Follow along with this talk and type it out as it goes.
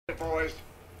boys.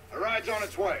 The ride's on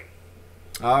its way.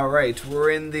 Alright,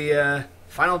 we're in the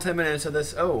final 10 minutes of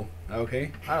this. Oh,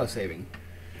 okay. Auto-saving.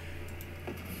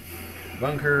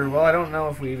 Bunker. Well, I don't know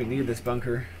if we even need this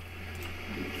bunker.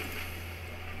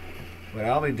 But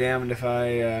I'll be damned if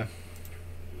I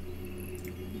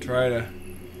try to,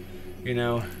 you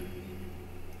know,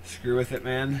 screw with it,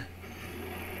 man.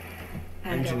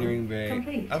 Engineering bay.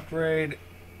 Complete. Upgrade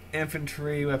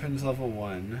infantry weapons level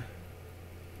 1.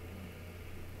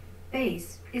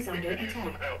 Base is under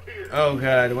attack. Oh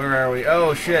god, where are we?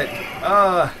 Oh shit.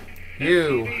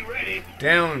 You.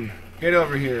 Down. Get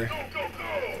over here.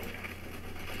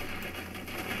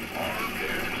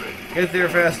 Get there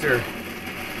faster.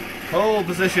 Hold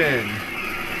position.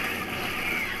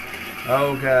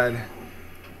 Oh god.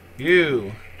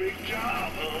 You.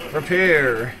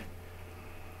 Repair.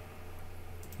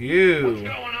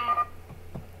 You.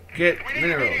 Get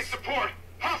minerals.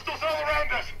 Hostiles all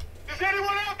around us. Is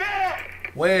anyone out there?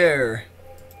 Where?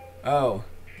 Oh.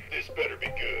 This better be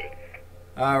good.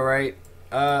 Alright.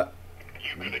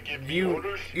 You gonna give me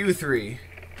orders? You three.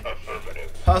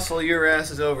 Affirmative. Hustle your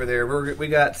asses over there. We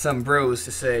got some bros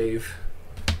to save.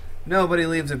 Nobody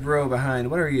leaves a bro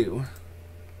behind. What are you?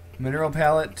 Mineral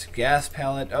pallet? Gas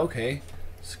pallet? Okay.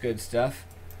 It's good stuff.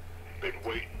 Been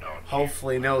waiting on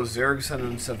Hopefully no Zerg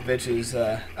sons of bitches.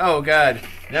 Oh god.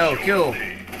 No, kill.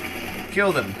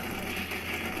 Kill them.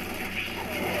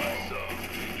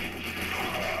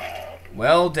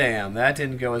 Well, damn. That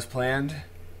didn't go as planned.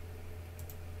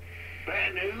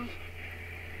 Bad news?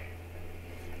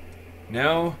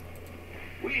 No.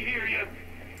 We hear you.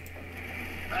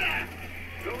 Go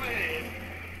ahead.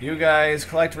 You guys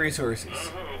collect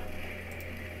resources.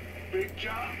 Big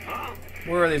job, huh?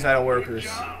 Where are these idle workers?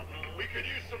 Job. We could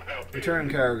use some help. Return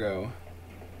cargo.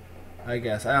 I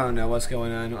guess. I don't know what's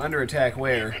going on. Under attack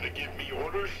where? Gonna give me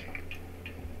orders?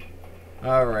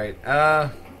 Alright.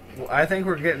 Well, I think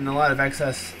we're getting a lot of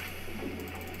excess.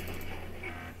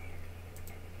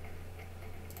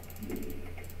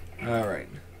 Alright.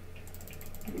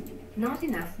 Not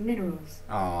enough minerals.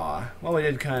 Aw. Well, we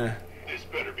did kind of... This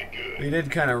better be good. We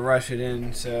did kind of rush it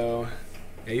in, so...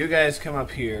 Yeah, you guys come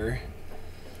up here.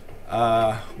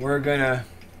 We're gonna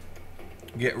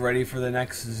get ready for the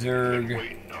next Zerg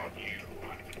Waiting on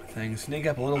you. thing. Sneak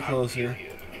up a little closer.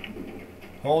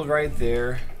 Hold right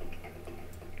there.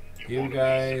 You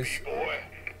guys Boy.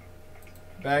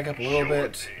 back up a little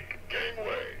bit.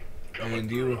 Gangway. And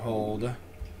you hold.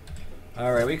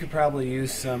 Alright, we could probably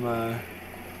use some,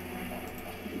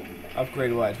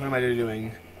 upgrade what? What am I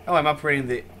doing? Oh, I'm upgrading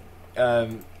the,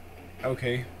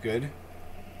 okay, good.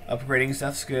 Upgrading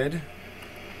stuff's good.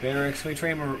 Barracks, we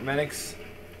train medics.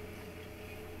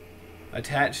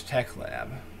 Attach tech lab.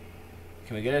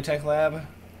 Can we get a tech lab?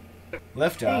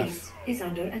 Liftoff. Base is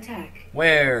under attack.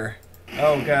 Where?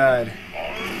 Oh god.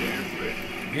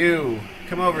 You,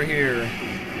 come over here.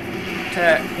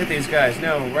 Attack, hit these guys.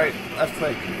 No, right, left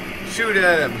click. Shoot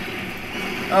at him.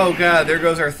 Oh god, there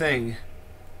goes our thing.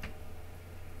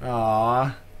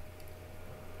 Aww.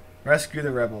 Rescue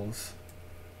the rebels.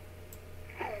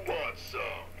 Who wants some?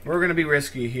 We're gonna be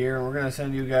risky here, and we're gonna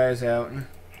send you guys out.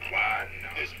 Fine.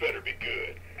 This better be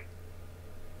good.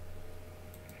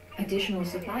 Additional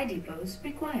supply depots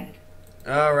required.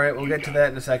 Alright, we'll get to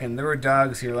that in a second. There were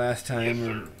dogs here last time,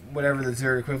 or whatever the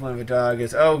Zerg equivalent of a dog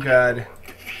is. Oh god.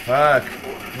 Fuck.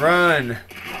 Run.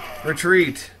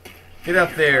 Retreat. Get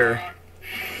up there.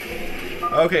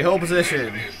 Okay, hold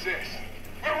position.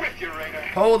 We're with you, Rainer.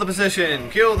 Hold the position.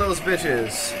 Kill those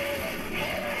bitches.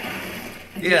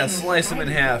 Yeah, slice them in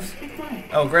half.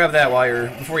 Oh, grab that wire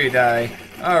before you die.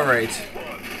 Alright.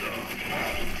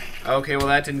 Okay, well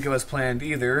that didn't go as planned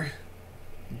either.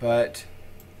 But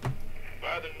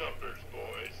By the numbers,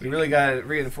 boys. we really gotta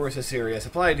reinforce this area.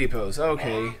 Supply depots.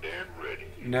 Okay. Armed and ready.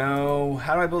 No.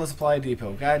 How do I build a supply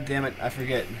depot? God damn it, I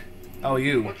forget. Oh,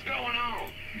 you. What's going on?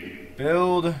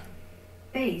 Build.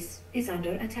 Base is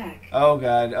under attack. Oh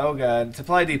god, oh god.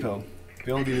 Supply depot.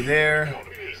 Build you there. Don't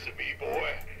do this to me, boy.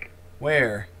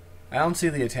 Where? I don't see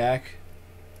the attack.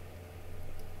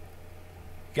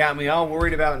 Got me all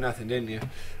worried about nothing, didn't you?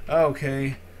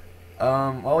 Okay.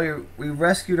 Well, we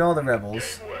rescued all the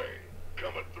rebels. Gangway.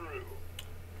 Coming through.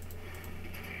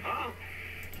 Huh?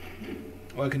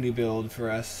 What can you build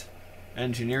for us?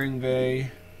 Engineering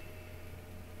bay.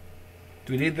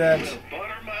 Do we need that?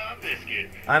 Butter my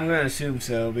biscuit. I'm gonna assume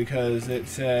so because it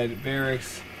said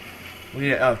barracks. We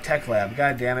need tech lab.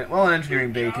 God damn it. Well, an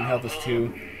engineering bay can help us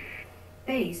too.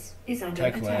 Base is under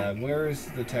Tech attack. lab. Where is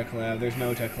the tech lab? There's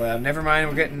no tech lab. Never mind.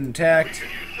 We're getting attacked.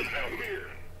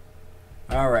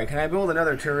 All right. Can I build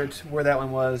another turret where that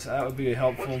one was? That would be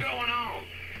helpful. What's going on?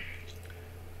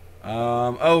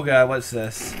 Oh god, what's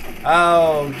this?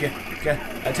 Oh,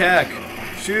 attack!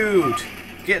 Shoot!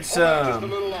 Get Just a some!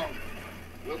 little longer.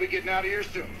 We'll be getting out of here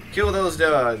soon. Kill those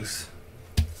dogs.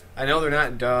 I know they're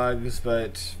not dogs,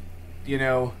 but, you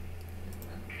know,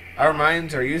 our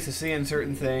minds are used to seeing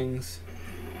certain things.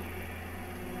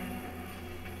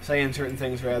 Saying certain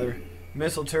things, rather.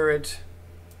 Missile turret.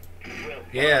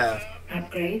 Yeah.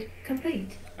 Upgrade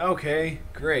complete. Okay,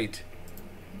 great.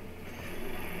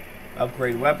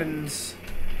 Upgrade weapons.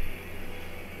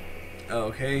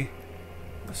 Okay.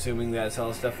 Assuming that's all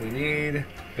the stuff we need.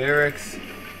 Barracks.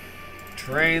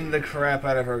 Train the crap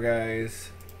out of our guys.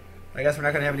 I guess we're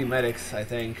not going to have any medics, I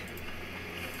think.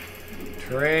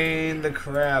 Train the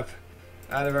crap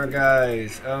out of our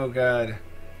guys. Oh, God.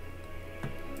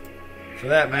 For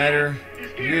that matter,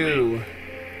 you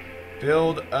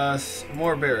build us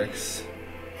more barracks.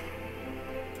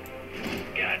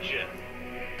 Gotcha.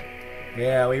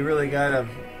 Yeah, we really gotta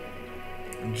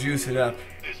juice it up.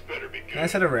 This better be Can I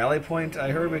set a rally point? I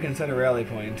heard we can set a rally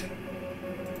point.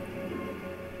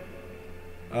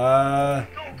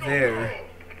 There.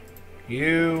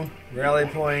 You, rally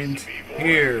point,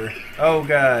 here. Oh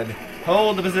god.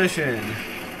 Hold the position.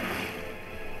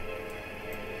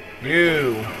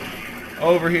 You.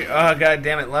 Over here. Oh god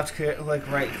damn it. Left click,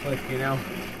 right click, you know.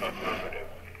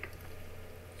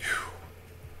 Whew.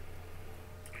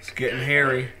 It's getting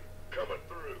hairy. coming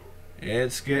through.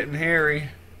 It's getting hairy.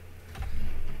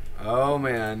 Oh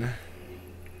man.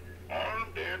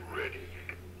 Armed and ready.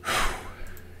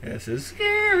 This is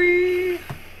scary.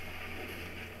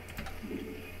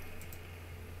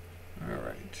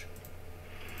 Alright.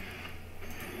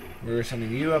 We're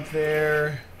sending you up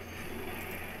there.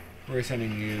 We're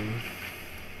sending you.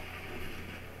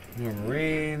 More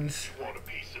Marines. Want a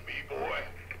piece of me, boy?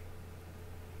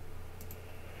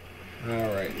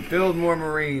 Alright. Build more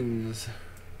Marines.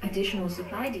 Additional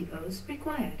supply depots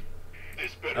required.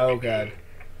 This better Oh be god.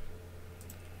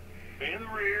 good. In the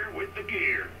rear with the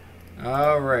gear.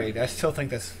 Alright. I still think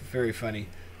that's very funny.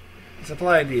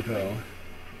 Supply depot.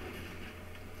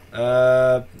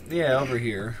 Yeah, over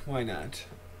here. Why not?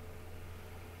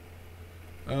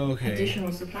 Okay.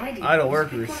 Additional supply depots Idle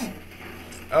workers. required.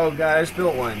 Oh god, I just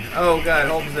built one. Oh god,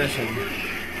 hold position.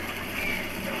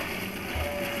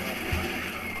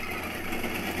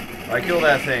 I kill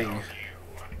that thing.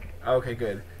 Okay,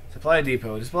 good. Supply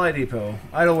depot, supply depot.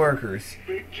 Idle workers.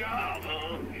 Big job,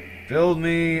 huh? Build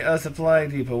me a supply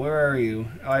depot. Where are you?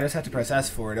 Oh, I just have to press S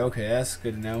for it. Okay, that's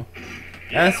good to know.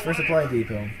 S for supply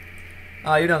depot.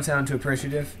 Oh, you don't sound too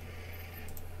appreciative.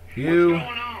 You What's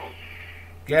going on?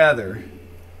 gather.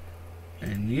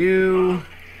 And you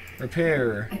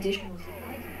repair. Additional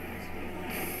supply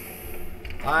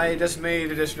depots. I just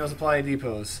made additional supply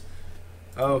depots.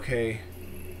 Okay.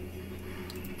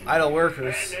 Idle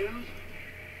workers. Bad news?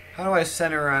 How do I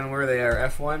center on where they are?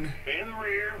 F1? In the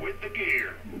rear with the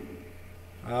gear.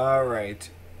 Alright.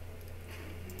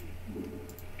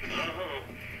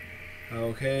 Uh-huh.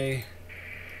 Okay.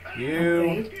 You.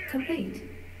 Upgrade complete.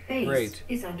 Base Great.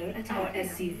 is under attack. Our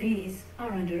SCVs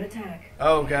are under attack.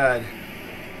 Oh god.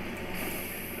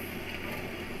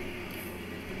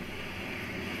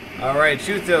 Alright,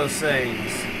 shoot those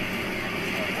things.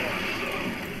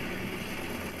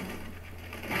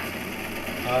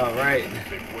 Alright.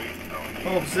 Big weight on you.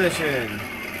 Hold position.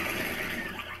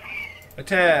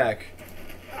 Attack.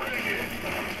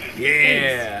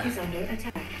 Yeah. Base is under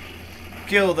attack.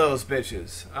 Kill those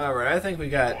bitches. Alright, I think we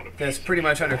got this pretty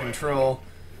much under control.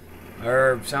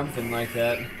 Or something like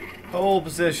that. Hold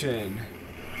position.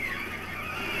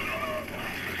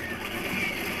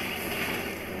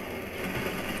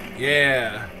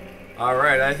 Yeah.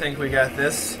 Alright, I think we got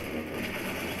this.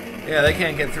 Yeah, they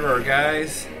can't get through our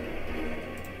guys.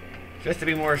 Just to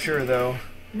be more sure, though,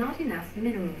 Not enough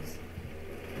minerals.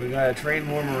 we gotta train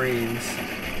more Marines.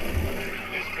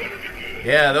 This better be good.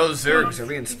 Yeah, those Zergs are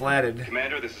being splatted.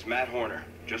 Commander, this is Matt Horner.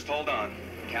 Just hold on.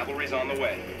 Cavalry's on the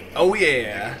way. Oh,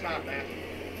 yeah. Time, man.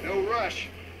 No rush.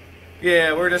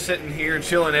 Yeah, we're just sitting here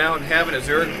chilling out and having a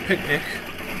Zerg picnic.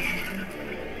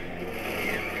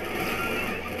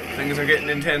 Things are getting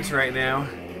intense right now.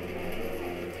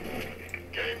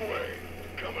 Gangway.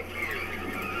 Coming through.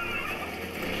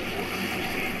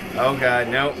 Oh god,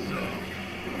 nope.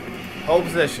 Hold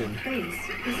position. Base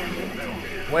is under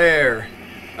attack. Where?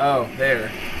 Oh, there.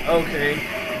 Okay.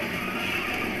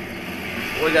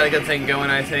 We got a good thing going,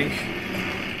 I think.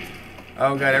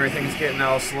 Oh god, everything's getting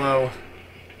all slow.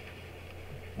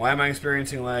 Why am I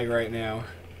experiencing lag right now?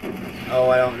 Oh,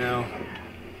 I don't know.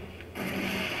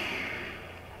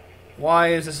 Why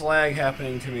is this lag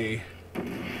happening to me?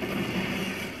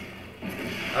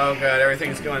 Oh god,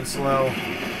 everything's going slow.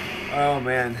 Oh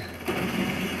man.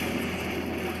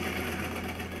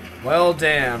 Well,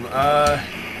 damn.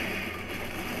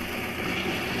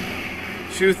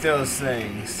 Shoot those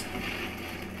things.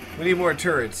 We need more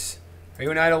turrets. Are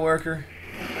you an idle worker?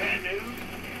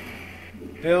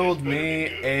 Build me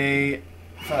a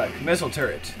missile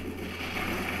turret.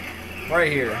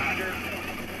 Right here.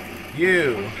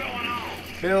 You.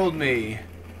 Build me.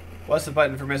 What's the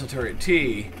button for missile turret?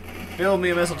 T. Build me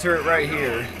a missile turret right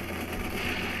here.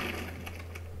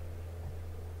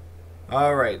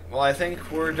 Alright, well I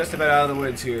think we're just about out of the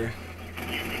woods here.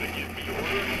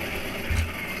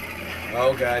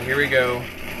 Oh god, here we go.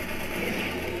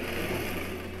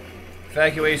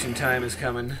 Evacuation time is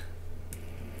coming.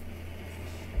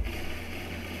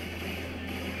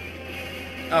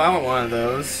 Oh, I want one of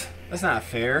those. That's not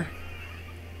fair.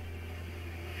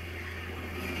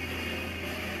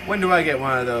 When do I get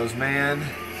one of those, man?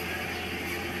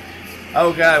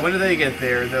 Oh god, when do they get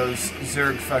there, those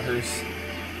Zerg fuckers?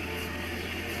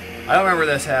 I don't remember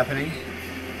this happening.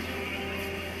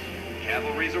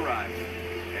 Cavalry's arrived.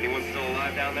 Anyone still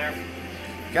alive down there?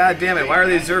 God damn it, why are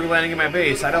these Zerg landing in my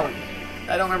base? I don't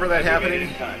remember that happening.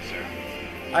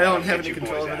 I don't have any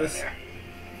control over this.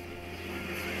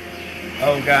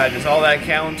 Oh god, does all that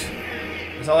count?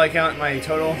 Does all that count in my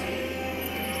total?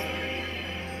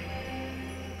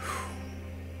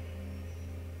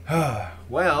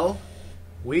 Well,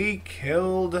 we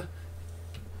killed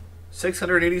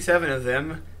 687 of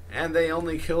them, and they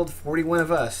only killed 41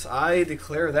 of us. I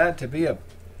declare that to be a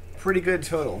pretty good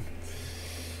total.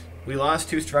 We lost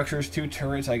 2 structures, 2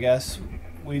 turrets, I guess.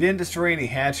 We didn't destroy any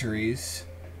hatcheries.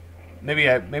 Maybe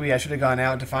I should have gone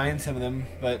out to find some of them,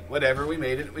 but whatever, we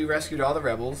made it. We rescued all the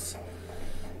rebels.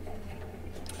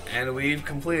 And we've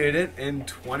completed it in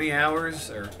 20 hours,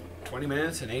 or 20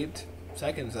 minutes and 8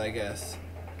 seconds, I guess.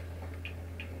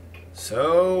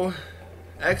 So,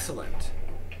 excellent.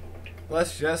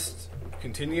 Let's just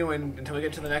continue until we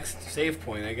get to the next save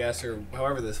point, I guess, or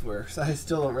however this works. I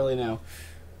still don't really know.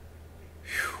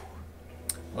 Whew.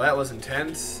 Well, that was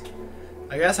intense.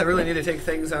 I guess I really need to take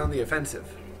things on the offensive.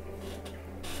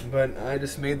 But I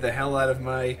just made the hell out of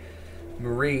my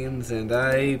Marines, and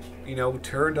I,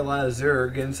 turned a lot of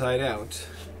Zerg inside out.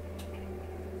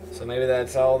 So maybe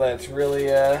that's all that's really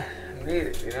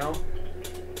needed,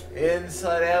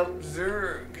 Inside out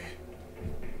Zerg.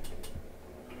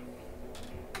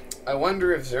 I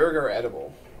wonder if Zerg are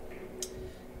edible.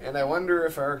 And I wonder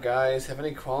if our guys have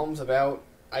any qualms about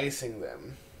icing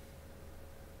them.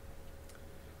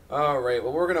 Alright,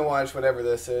 well we're gonna watch whatever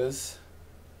this is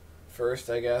first,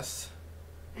 I guess.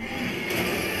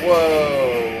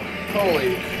 Whoa!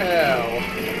 Holy cow!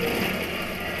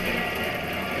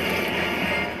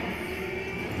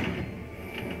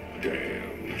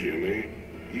 Damn, Jimmy.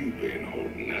 You've been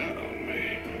holding out on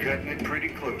me. Cutting it pretty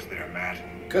close there, Matt.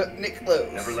 Cutting it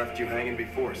close. Never left you hanging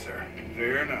before, sir.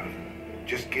 Fair enough.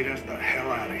 Just get us the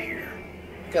hell out of here.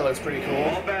 That looks pretty cool.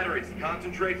 All batteries,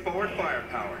 concentrate forward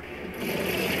firepower.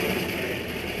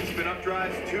 Spin up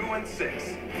drives 2 and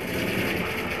 6.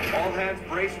 All hands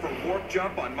brace for warp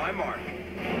jump on my mark.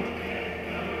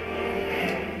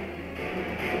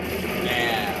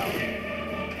 Now.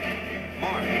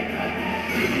 Mark.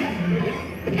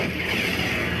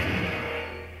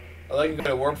 I like going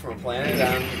to warp from a planet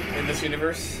in this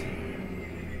universe.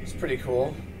 It's pretty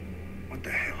cool. What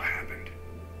the hell happened?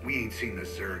 We ain't seen the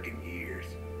Zerg in years.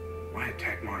 Why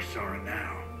attack Marsara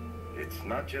now? It's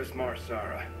not just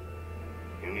Marsara.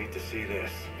 You need to see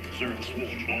this. Service will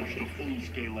launch a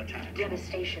full-scale attack.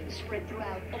 Devastation spread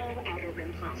throughout all Outer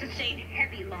Rim planets. Sustained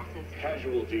heavy losses.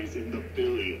 Casualties in the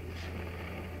billions.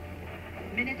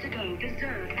 Minutes ago, the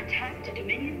Zerg attacked a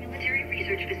Dominion military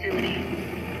research facility.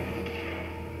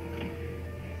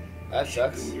 That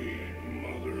sucks.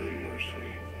 Mother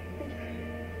mercy.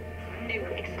 New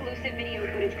exclusive video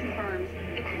footage confirms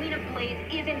the Queen of Blades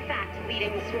is in fact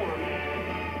leading the swarm.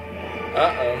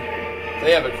 Uh-oh.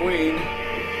 They have a queen.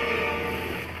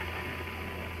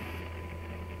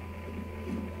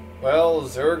 Well,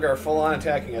 Zerg are full on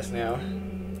attacking us now.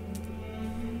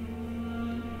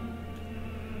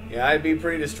 Yeah, I'd be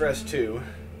pretty distressed too.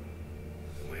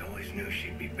 We always knew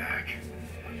she'd be back.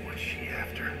 But what's she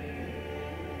after?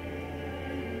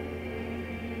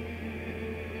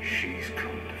 She's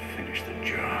come to finish the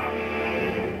job.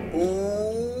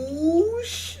 Ooh,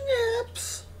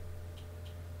 snaps.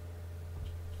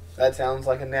 That sounds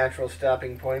like a natural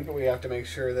stopping point, but we have to make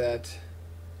sure that...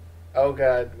 Oh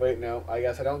god, wait, no. I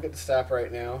guess I don't get to stop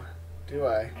right now. Do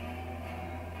I?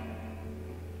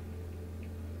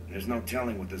 There's no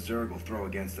telling what the Zerg will throw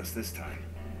against us this time.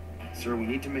 Sir, we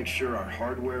need to make sure our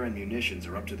hardware and munitions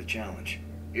are up to the challenge.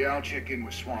 Yeah, I'll check in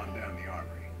with Swan down the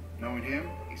armory. Knowing him,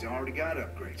 He's already got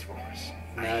upgrades for us.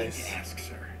 I hate Nice. to ask,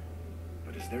 sir,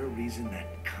 but is there a reason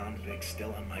that convict's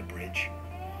still on my bridge?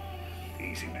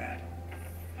 Easy, Matt.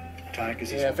 Tychus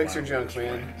is Yeah, one fix of your my junk, oldest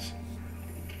man. friends.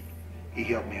 He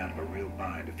helped me out of a real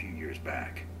bind a few years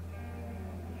back.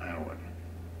 I owe him.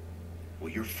 Well,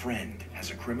 your friend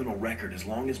has a criminal record as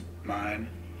long as... Mine,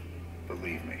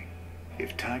 believe me,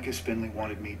 if Tychus Finley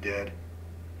wanted me dead,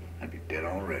 I'd be dead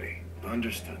already.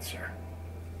 Understood, sir.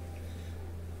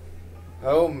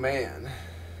 Oh, man.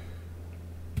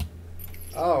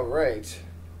 Alright.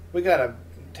 We got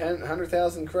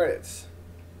 100,000 credits.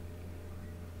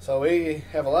 So we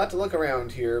have a lot to look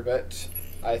around here, but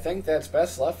I think that's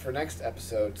best left for next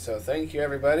episode. So thank you,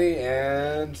 everybody,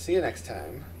 and see you next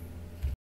time.